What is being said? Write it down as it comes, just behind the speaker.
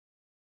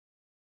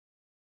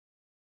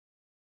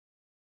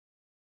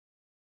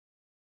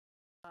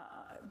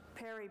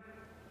Perry,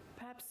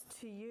 perhaps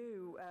to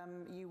you,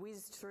 you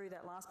whizzed through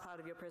that last part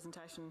of your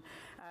presentation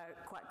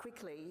quite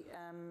quickly,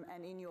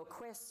 and in your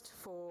quest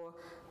for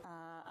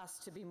us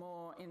to be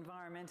more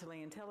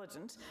environmentally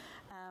intelligent,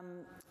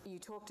 you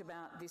talked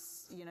about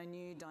this,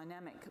 new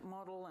dynamic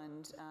model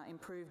and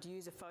improved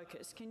user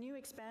focus. Can you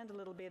expand a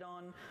little bit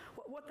on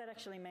what that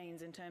actually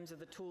means in terms of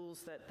the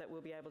tools that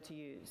we'll be able to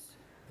use?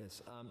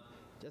 Yes,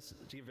 just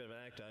to give a bit of an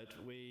anecdote,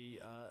 we,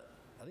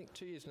 I think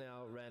 2 years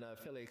now, ran a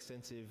fairly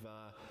extensive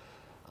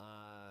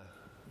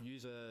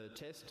user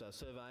test,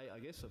 survey, I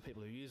guess, of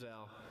people who use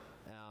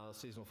our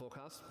seasonal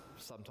forecast,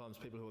 sometimes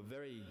people who are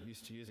very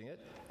used to using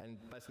it, and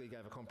basically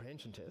gave a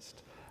comprehension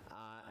test.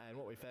 And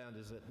what we found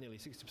is that nearly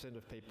 60%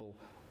 of people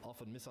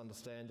often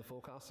misunderstand the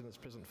forecast in its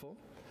present form.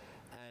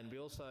 And we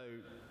also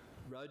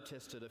road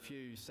tested a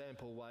few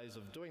sample ways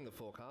of doing the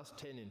forecast,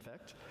 10 in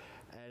fact,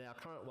 and our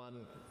current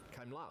one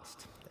came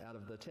last out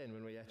of the 10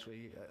 when we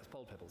actually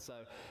polled people. So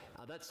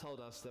that's told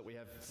us that we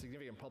have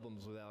significant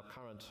problems with our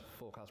current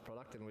forecast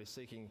product, and we're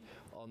seeking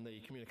on the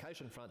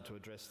communication front to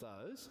address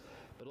those,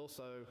 but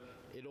also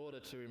in order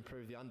to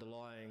improve the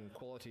underlying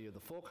quality of the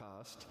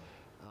forecast,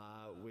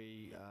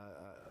 we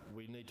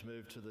need to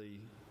move to the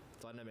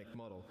dynamic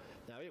model.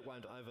 Now, it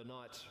won't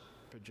overnight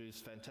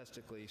produce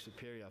fantastically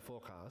superior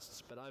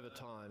forecasts, but over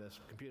time, as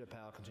computer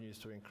power continues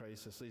to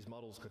increase, as these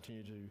models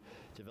continue to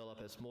develop,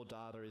 as more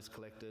data is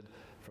collected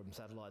from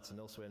satellites and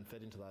elsewhere and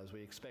fed into those,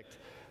 we expect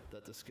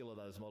that the skill of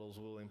those models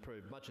will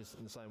improve, much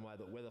in the same way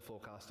that weather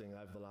forecasting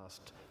over the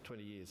last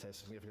 20 years has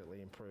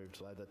significantly improved,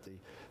 so that the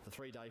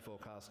 3-day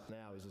forecast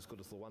now is as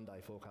good as the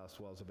 1-day forecast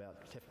was about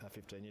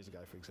 15 years ago,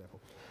 for example.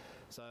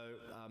 So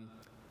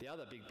the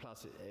other big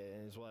plus,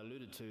 as what I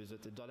alluded to, is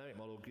that the dynamic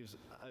model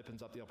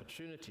opens up the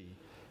opportunity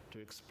to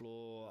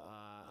explore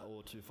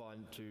or to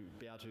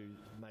be able to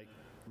make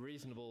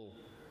reasonable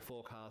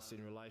forecasts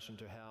in relation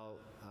to how,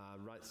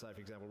 say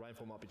for example,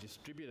 rainfall might be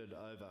distributed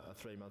over a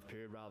 3-month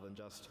period rather than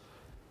just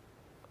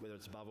whether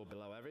it's above or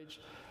below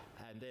average,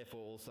 and therefore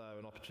also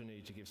an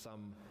opportunity to give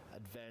some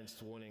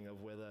advanced warning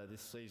of whether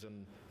this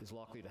season is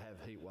likely to have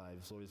heat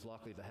waves or is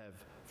likely to have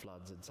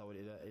floods, and so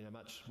in a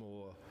much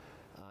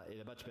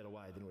better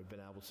way than we've been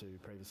able to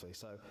previously.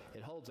 So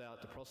it holds out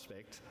the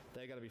prospect.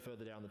 They're going to be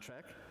further down the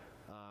track,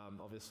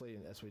 obviously,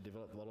 as we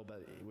develop the model,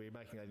 but we're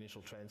making an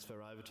initial transfer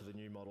over to the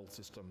new model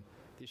system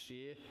this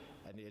year,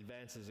 and the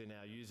advances in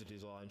our user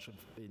design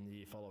in the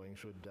year following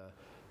should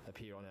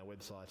appear on our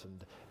website,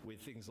 and with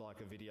things like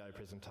a video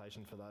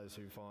presentation for those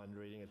who find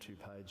reading a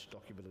 2-page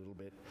document a little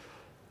bit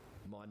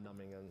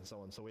mind-numbing and so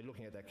on. So we're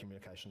looking at that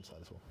communication side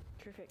as well.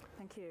 Terrific,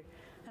 thank you.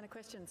 And a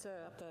question,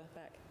 sir, up the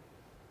back.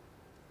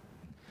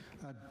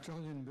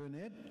 Julian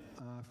Burnett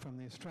from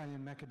the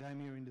Australian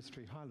Macadamia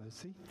Industry. Hi,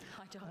 Lucy.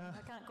 Hi, John.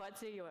 I can't quite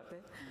see you up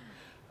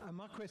there.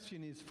 My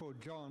question is for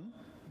John.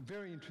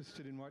 Very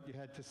interested in what you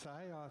had to say.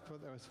 I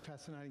thought that was a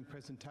fascinating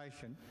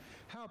presentation.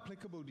 How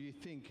applicable do you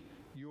think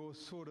your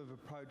sort of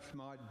approach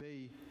might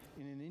be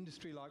in an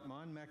industry like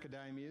mine,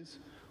 macadamias,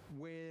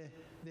 where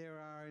there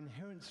are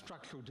inherent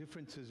structural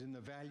differences in the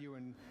value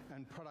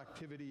and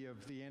productivity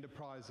of the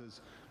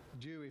enterprises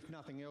due, if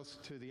nothing else,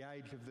 to the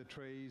age of the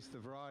trees, the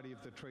variety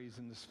of the trees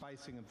and the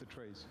spacing of the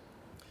trees?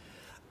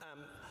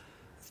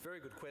 It's a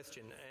very good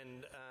question,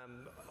 and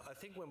I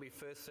think when we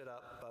first set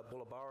up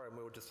Bullaburra and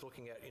we were just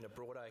looking at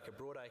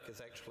broadacre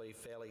is actually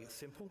fairly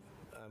simple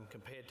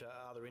compared to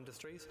other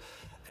industries,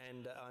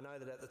 and I know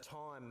that at the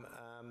time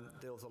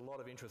there was a lot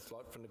of interest,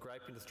 like from the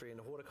grape industry and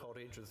the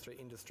horticulture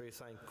industry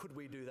saying, could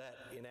we do that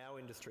in our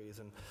industries?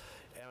 And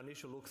our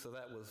initial looks of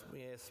that was,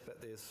 yes,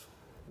 but there's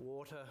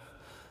water,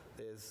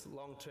 there's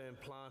long-term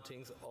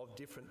plantings of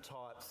different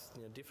types,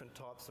 different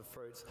types of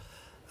fruits,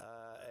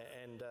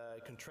 and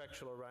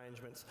contractual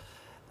arrangements.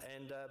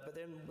 And but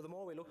then the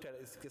more we looked at it,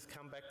 it's just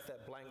come back to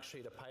that blank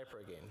sheet of paper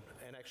again,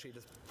 and actually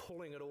just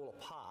pulling it all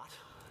apart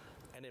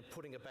and then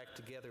putting it back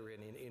together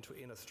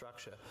in a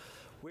structure.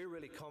 We're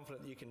really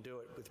confident that you can do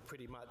it with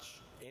pretty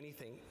much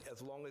anything,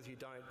 as long as you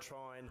don't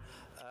try and,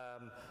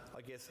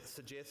 I guess,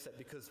 suggest that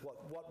because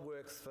what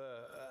works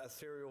for a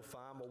cereal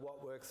farm or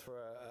what works for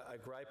a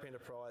grape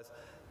enterprise,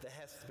 there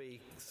has to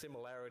be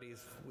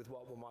similarities with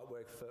what might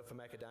work for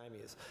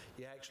macadamias.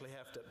 You actually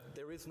have to,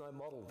 there is no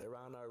model, there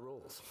are no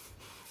rules.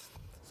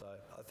 So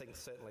I think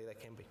certainly there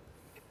can be.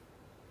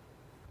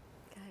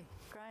 Okay,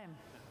 Graham.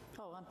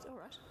 Oh, all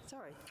right.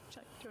 Sorry.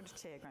 Do you want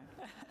to chair, Graham?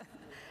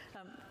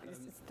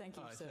 Thank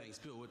you, Hi, sir. thanks.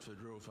 Bill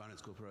Whitford, Rural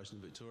Finance Corporation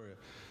of Victoria.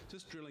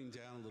 Just drilling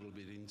down a little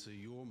bit into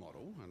your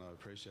model, and I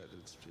appreciate that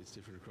it's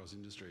different across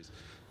industries.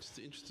 Just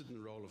interested in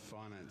the role of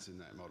finance in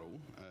that model,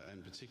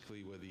 and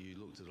particularly whether you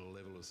looked at a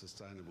level of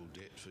sustainable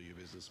debt for your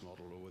business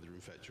model, or whether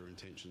in fact your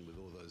intention with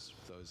all those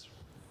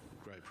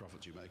great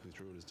profits you're making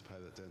through it is to pay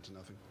that down to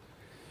nothing.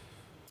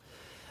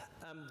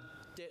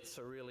 Debt's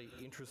a really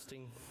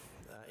interesting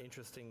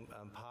interesting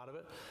part of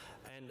it.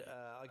 And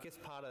I guess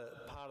part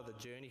of the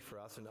journey for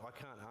us, and I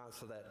can't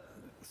answer that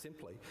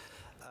simply,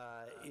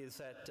 is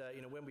that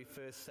when we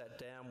first sat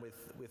down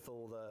with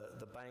all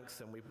the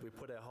banks and we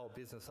put our whole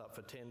business up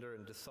for tender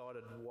and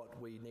decided what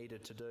we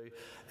needed to do,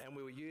 and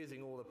we were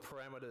using all the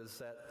parameters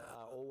that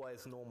are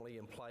always normally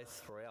in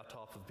place for our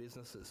type of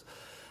businesses.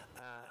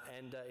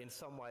 And in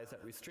some ways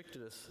that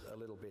restricted us a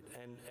little bit.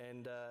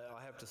 And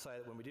I have to say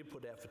that when we did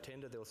put it out for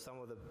tender, there were some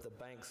of the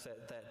banks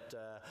that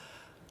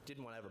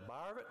didn't want to have a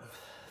bar of it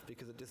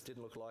because it just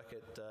didn't look like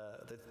it,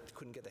 they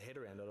couldn't get their head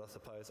around it, I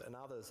suppose, and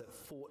others that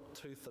fought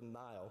tooth and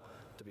nail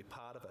to be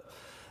part of it.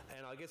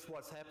 And I guess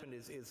what's happened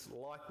is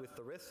like with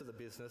the rest of the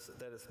business,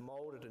 that it's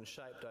moulded and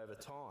shaped over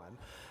time.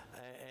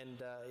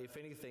 And if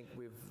anything,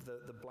 with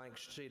the blank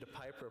sheet of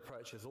paper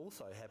approach has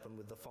also happened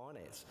with the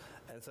finance.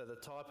 And so the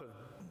type of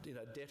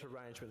debt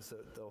arrangements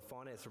or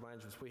finance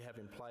arrangements we have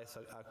in place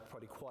are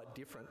probably quite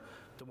different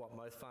to what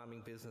most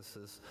farming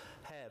businesses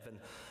have. And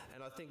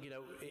I think,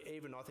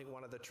 even I think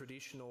one of the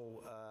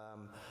traditional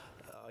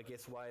I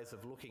guess ways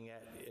of looking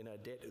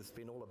at debt has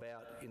been all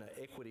about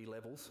equity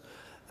levels,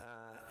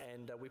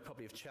 and we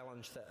probably have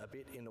challenged that a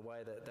bit in the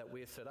way that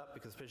we're set up,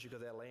 because especially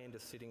because our land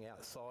is sitting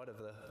outside of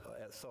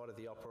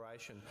the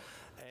operation,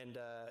 and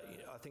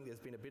I think there's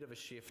been a bit of a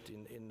shift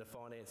in the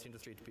finance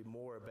industry to be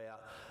more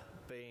about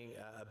being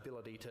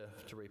ability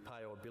to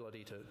repay or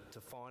ability to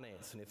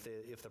finance, and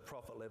if the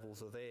profit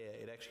levels are there,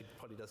 it actually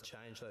probably does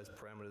change those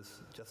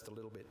parameters just a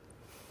little bit.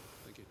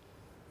 Thank you.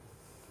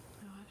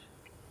 All right.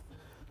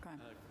 Graham.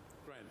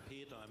 Graham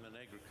Peart, I'm an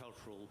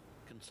agricultural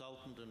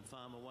consultant and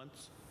farmer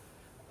once.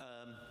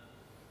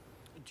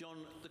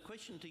 John, the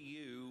question to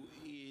you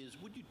is,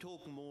 would you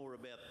talk more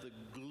about the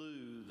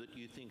glue that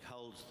you think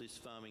holds this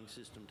farming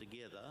system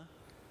together,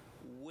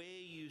 where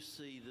you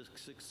see the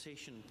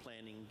succession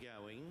planning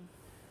going,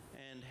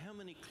 and how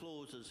many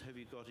clauses have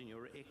you got in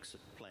your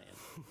exit plan?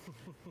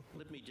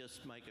 Let me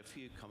just make a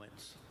few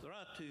comments. There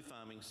are two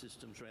farming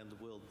systems around the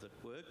world that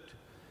worked.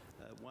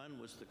 One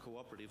was the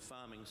cooperative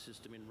farming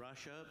system in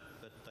Russia,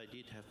 but they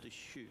did have to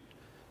shoot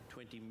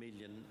 20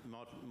 million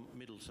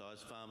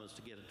middle-sized farmers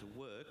to get it to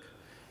work,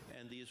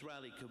 and the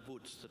Israeli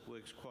kibbutz that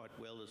works quite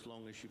well as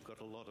long as you've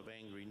got a lot of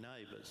angry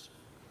neighbours.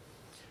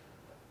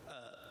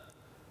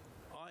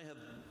 I have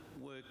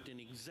worked in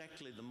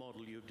exactly the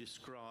model you've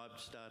described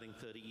starting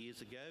 30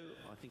 years ago.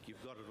 I think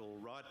you've got it all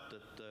right,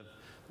 that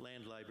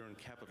land, labour and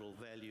capital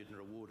valued and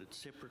rewarded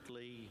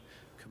separately,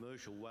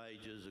 commercial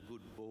wages, a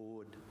good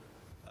board.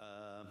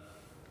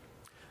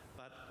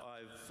 But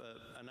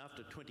and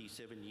after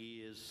 27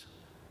 years,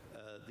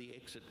 the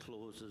exit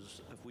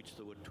clauses, of which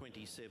there were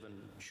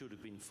 27, should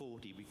have been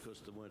 40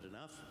 because there weren't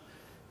enough,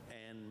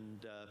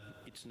 and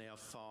it's now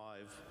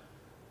 5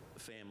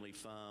 family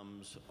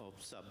farms of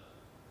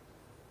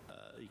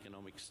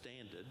sub-economic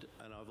standard,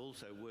 and I've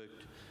also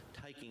worked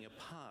taking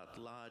apart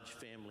large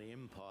family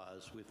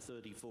empires with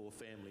 34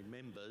 family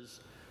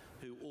members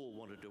who all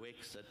wanted to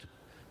exit,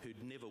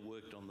 who'd never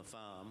worked on the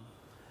farm,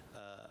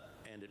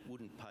 and it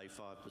wouldn't pay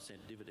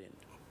 5% dividend.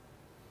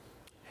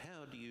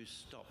 How do you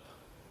stop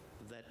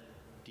that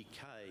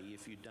decay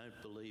if you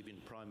don't believe in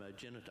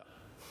primogeniture?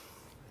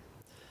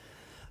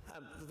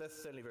 That's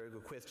certainly a very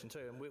good question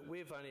too. And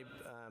we've only,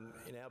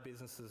 in our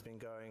business, has been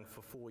going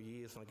for 4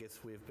 years, and I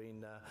guess we've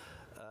been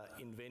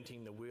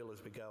inventing the wheel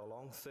as we go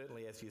along.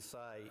 Certainly, as you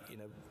say,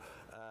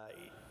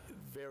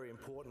 very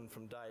important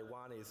from day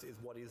one is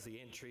what is the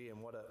entry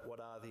and what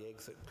are the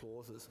exit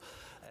clauses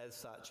as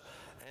such.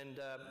 And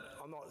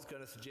I'm not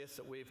going to suggest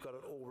that we've got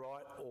it all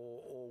right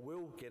or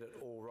will get it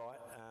all right.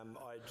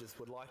 I just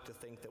would like to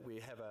think that we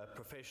have a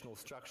professional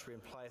structure in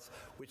place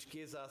which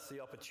gives us the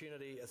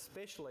opportunity,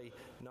 especially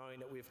knowing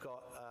that we've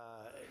got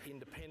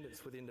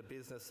independence within the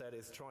business that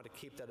is trying to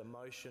keep that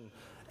emotion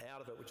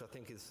out of it, which I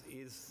think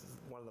is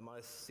one of the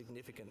most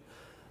significant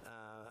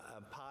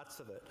parts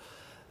of it.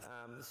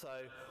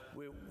 So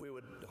we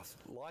would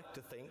like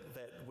to think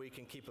that we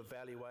can keep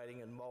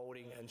evaluating and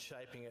moulding and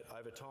shaping it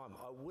over time.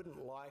 I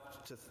wouldn't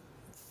like to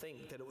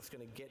think that it was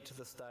going to get to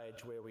the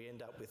stage where we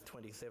end up with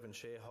 27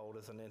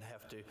 shareholders and then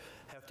have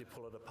to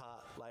pull it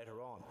apart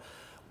later on.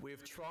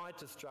 We've tried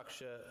to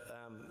structure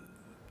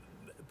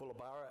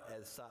Bullaburra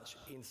as such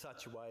in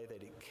such a way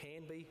that it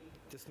can be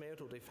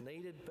dismantled if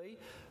needed be,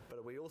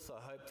 but we also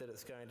hope that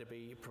it's going to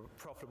be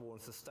profitable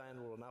and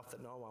sustainable enough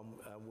that no one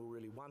will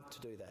really want to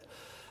do that.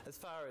 As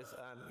far as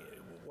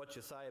what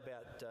you say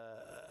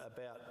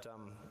about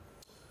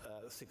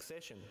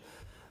succession,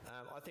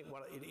 I think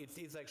it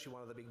is actually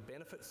one of the big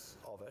benefits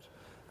of it.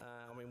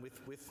 I mean,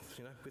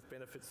 with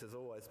benefits there's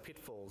always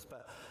pitfalls,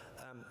 but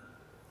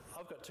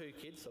I've got 2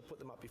 kids. I put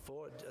them up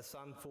before, a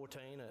son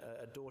 14,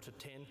 a daughter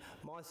 10.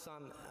 My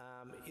son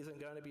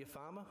isn't going to be a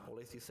farmer, or at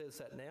least he says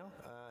that now.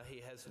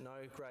 He has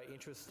no great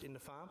interest in the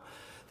farm.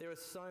 There are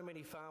so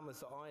many farmers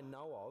that I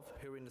know of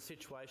who are in a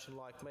situation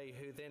like me,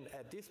 who then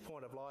at this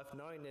point of life,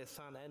 knowing their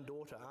son and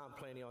daughter aren't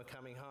planning on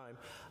coming home,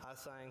 are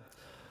saying,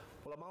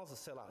 well, I might as well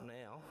sell up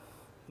now,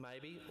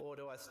 maybe, or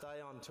do I stay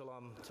on till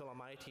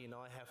I'm 80 and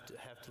I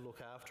have to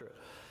look after it?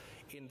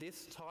 in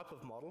this type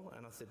of model,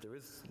 and I said there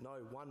is no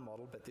one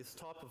model, but this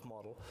type of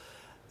model,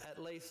 at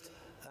least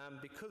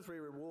because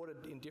we're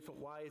rewarded in different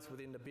ways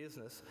within the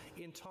business,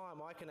 in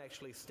time I can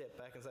actually step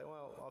back and say,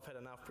 well, I've had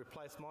enough,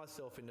 replace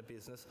myself in the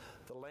business,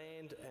 the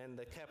land and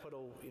the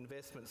capital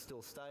investments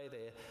still stay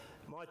there,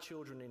 my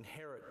children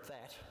inherit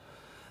that.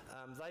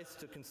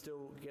 They can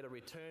still get a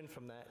return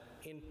from that.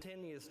 In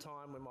 10 years'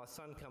 time, when my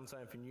son comes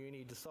home from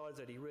uni, decides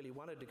that he really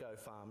wanted to go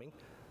farming,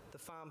 the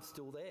farm's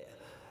still there,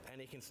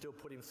 and he can still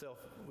put himself,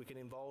 we can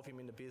involve him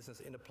in the business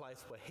in a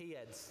place where he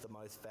adds the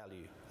most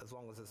value, as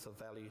long as it's of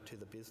value to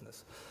the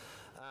business.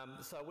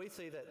 So we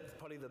see that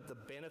probably the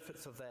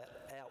benefits of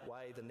that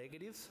outweigh the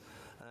negatives.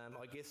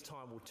 I guess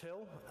time will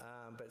tell,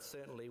 but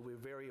certainly we're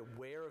very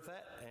aware of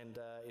that, and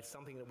it's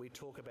something that we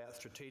talk about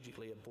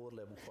strategically at board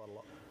level quite a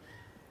lot.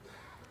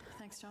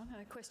 Thanks, John.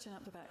 And a question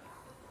up the back.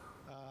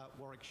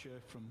 Warwick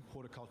Scherf from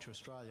Horticulture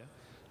Australia.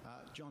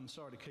 John,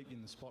 sorry to keep you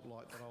in the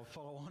spotlight, but I'll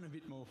follow on a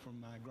bit more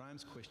from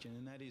Graham's question,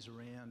 and that is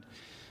around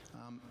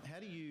how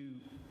do you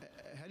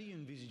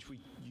envisage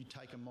you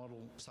take a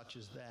model such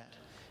as that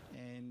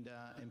and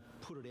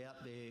put it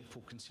out there for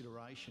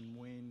consideration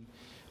when,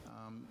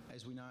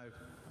 as we know,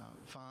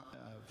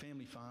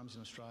 family farms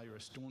in Australia are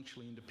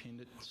staunchly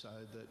independent, so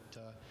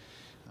that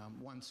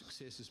one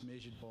success is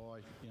measured by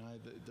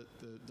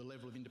the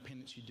level of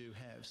independence you do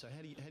have. So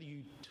how do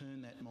you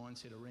turn that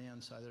mindset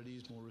around so that it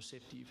is more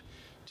receptive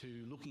to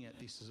looking at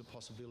this as a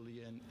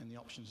possibility and the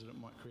options that it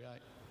might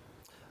create?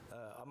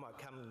 I might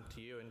come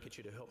to you and get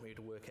you to help me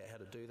to work out how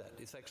to do that.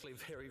 It's actually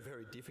very,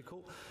 very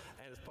difficult,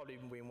 and it's probably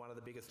been one of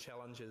the biggest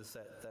challenges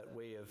that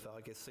we have,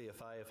 I guess,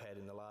 CFA have had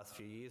in the last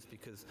few years,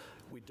 because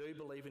we do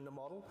believe in the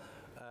model.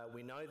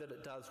 We know that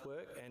it does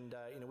work, and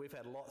we've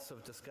had lots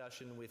of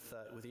discussion with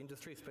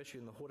industry,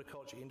 especially in the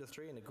horticulture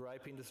industry and the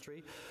grape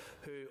industry,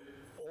 who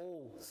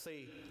all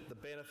see the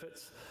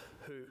benefits,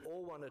 who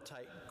all want to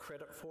take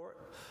credit for it,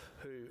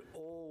 who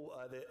all,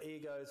 their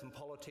egos and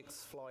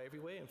politics fly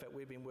everywhere. In fact,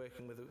 we've been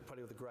working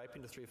probably with the grape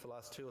industry for the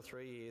last 2 or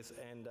 3 years,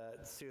 and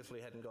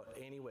seriously hadn't got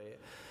anywhere.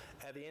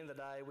 At the end of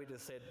the day, we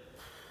just said,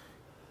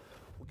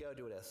 we'll go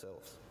do it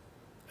ourselves,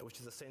 which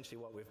is essentially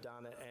what we've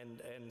done.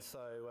 And so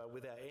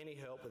without any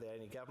help, without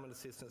any government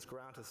assistance,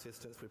 grant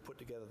assistance, we've put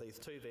together these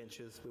 2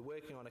 ventures. We're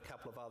working on a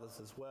couple of others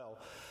as well.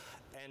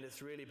 And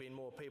it's really been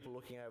more people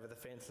looking over the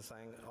fence and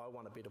saying, I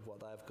want a bit of what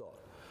they've got.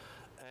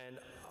 And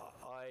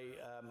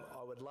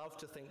I would love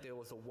to think there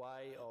was a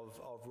way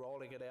of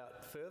rolling it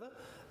out further,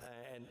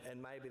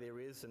 and maybe there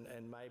is,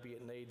 and maybe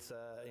it needs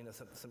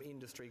some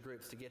industry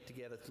groups to get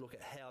together to look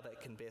at how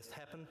that can best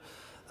happen.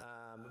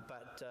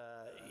 But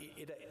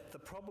the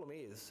problem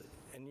is,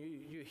 and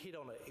you hit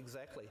on it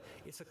exactly,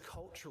 it's a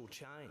cultural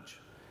change.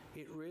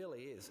 It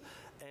really is.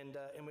 And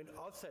when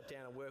I've sat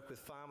down and worked with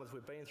farmers,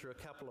 we've been through a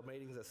couple of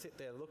meetings, I sit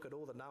there and look at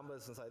all the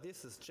numbers and say,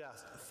 this is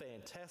just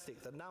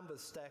fantastic. The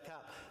numbers stack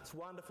up. It's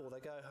wonderful. They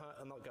go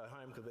home, not go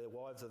home because their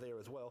wives are there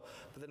as well,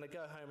 but then they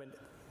go home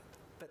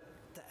but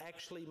to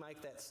actually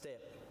make that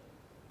step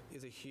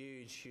is a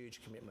huge,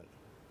 huge commitment.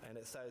 And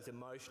it's those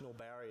emotional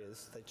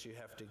barriers that you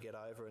have to get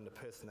over and the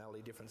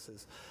personality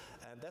differences.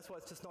 And that's why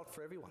it's just not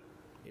for everyone.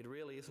 It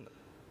really isn't.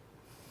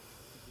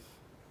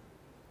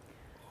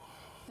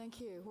 Thank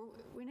you. Well,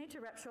 we need to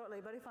wrap shortly,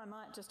 but if I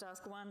might just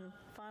ask one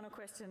final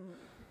question,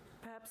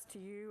 perhaps to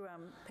you,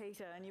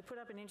 Peter, and you put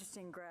up an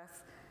interesting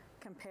graph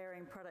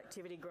comparing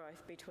productivity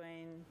growth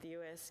between the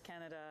US,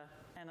 Canada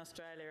and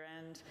Australia,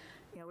 and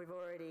we've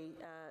already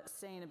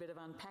seen a bit of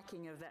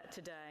unpacking of that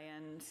today,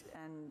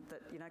 and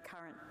that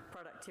current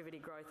productivity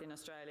growth in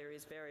Australia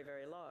is very,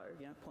 very low,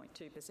 0.2%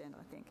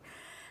 I think.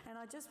 And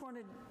I just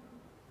wanted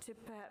to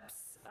perhaps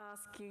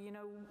ask you,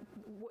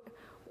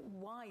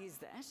 why is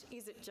that?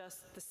 Is it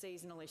just the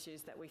seasonal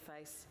issues that we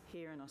face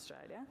here in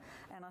Australia?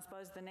 And I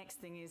suppose the next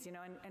thing is,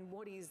 and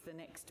what is the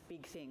next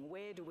big thing?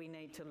 Where do we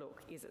need to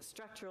look? Is it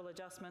structural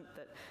adjustment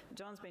that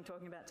John's been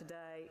talking about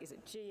today? Is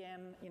it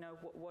GM?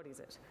 What is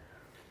it?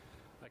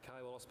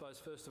 Okay, well, I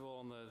suppose first of all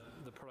on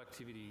the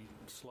productivity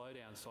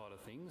slowdown side of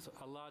things,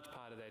 a large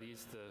part of that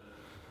is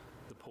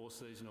the poor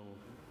seasonal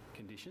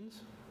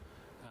conditions.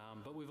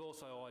 But we've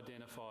also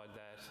identified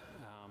that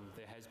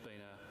there has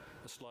been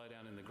a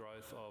slowdown in the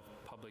growth of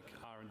public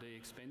R&D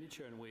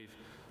expenditure, and we've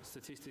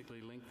statistically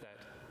linked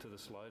that to the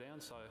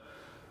slowdown. So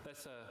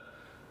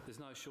there's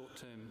no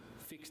short-term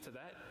fix to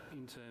that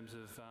in terms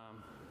of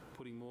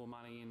putting more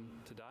money in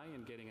today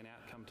and getting an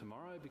outcome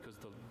tomorrow, because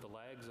the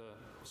lags are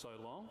so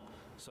long.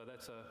 So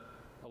that's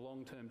a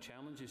long-term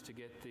challenge, is to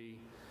get the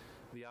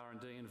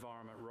R&D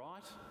environment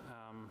right.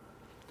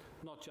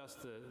 Not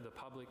just the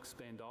public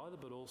spend either,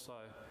 but also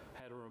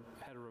how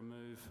to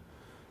remove,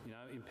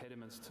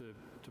 impediments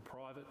to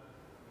private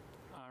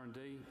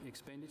R&D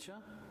expenditure.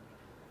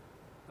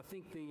 I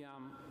think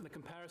the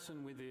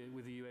comparison with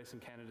the US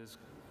and Canada is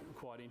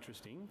quite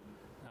interesting.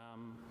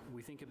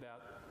 We think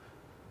about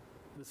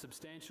the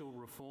substantial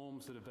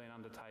reforms that have been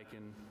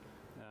undertaken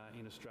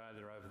in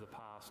Australia over the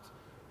past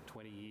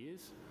 20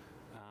 years,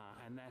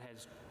 and that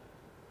has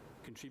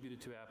contributed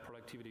to our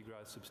productivity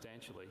growth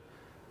substantially.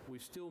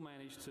 we've still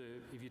managed to,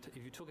 if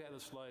you took out the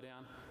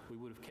slowdown, we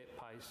would have kept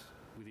pace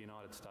with the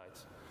United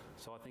States.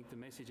 So I think the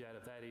message out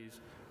of that is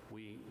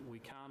we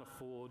can't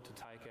afford to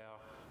take our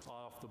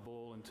eye off the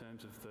ball in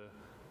terms of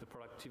the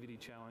productivity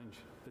challenge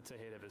that's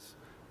ahead of us,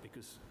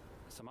 because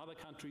some other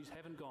countries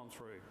haven't gone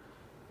through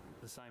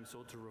the same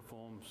sorts of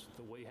reforms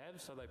that we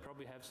have, so they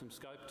probably have some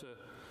scope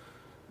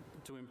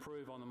to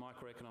improve on the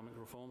microeconomic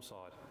reform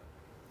side.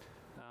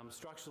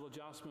 Structural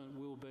adjustment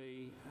will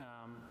be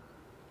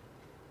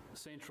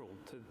central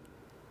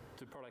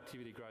to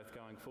productivity growth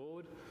going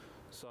forward.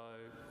 So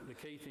the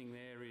key thing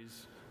there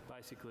is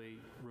basically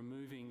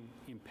removing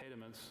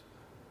impediments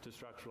to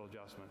structural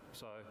adjustment.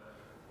 So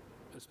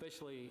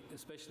especially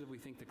if we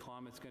think the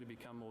climate's going to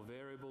become more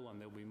variable and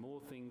there'll be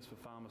more things for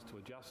farmers to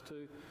adjust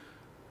to,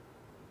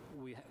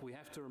 we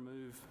have to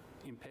remove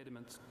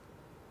impediments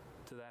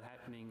to that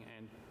happening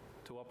and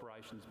to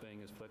operations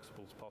being as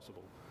flexible as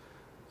possible.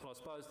 But I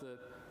suppose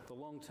the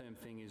long-term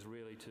thing is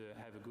really to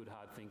have a good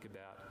hard think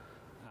about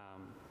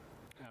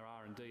our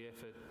R&D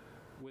effort,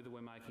 whether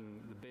we're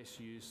making the best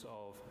use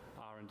of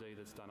R&D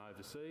that's done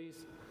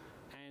overseas,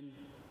 and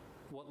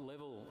what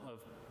level of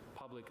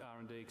public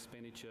R&D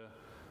expenditure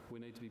we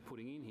need to be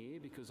putting in here,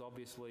 because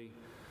obviously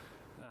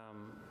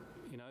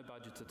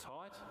budgets are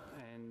tight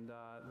and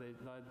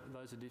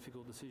those are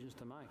difficult decisions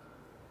to make.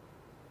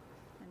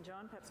 And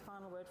John, perhaps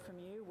final word from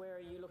you. Where are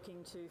you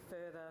looking to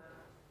further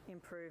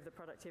improve the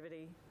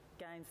productivity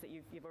gains that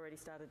you've already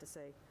started to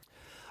see?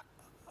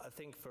 I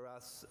think for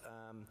us,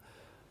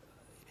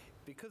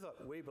 because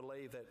we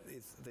believe that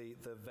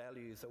the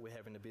values that we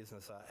have in the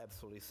business are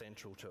absolutely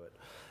central to it.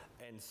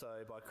 And so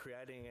by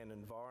creating an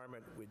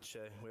environment which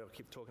we'll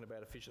keep talking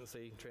about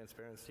efficiency,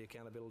 transparency,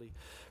 accountability,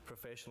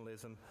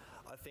 professionalism,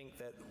 I think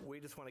that we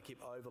just want to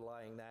keep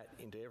overlaying that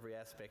into every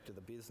aspect of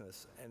the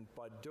business. And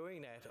by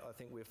doing that, I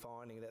think we're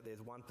finding that there's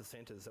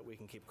 1%ers that we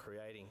can keep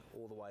creating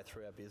all the way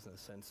through our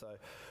business. And so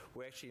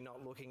we're actually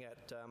not looking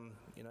at,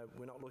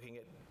 we're not looking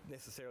at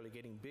necessarily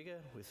getting bigger.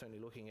 We're certainly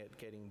looking at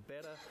getting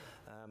better.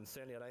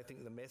 Certainly I don't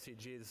think the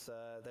message is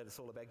that it's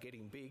all about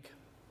getting big.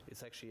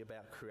 It's actually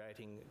about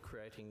creating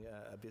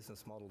a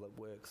business model that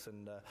works,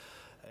 and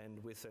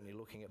we're certainly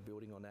looking at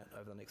building on that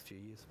over the next few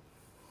years.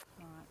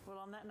 All right. Well,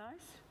 on that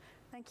note,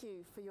 thank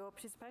you for your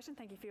participation.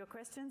 Thank you for your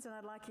questions, and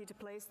I'd like you to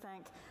please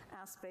thank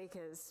our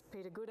speakers: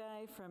 Peter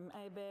Gooday from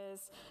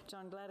ABARES,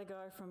 John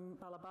Gladigo from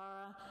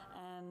Ballabara,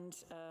 and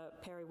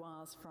Perry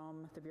Wiles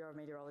from the Bureau of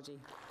Meteorology.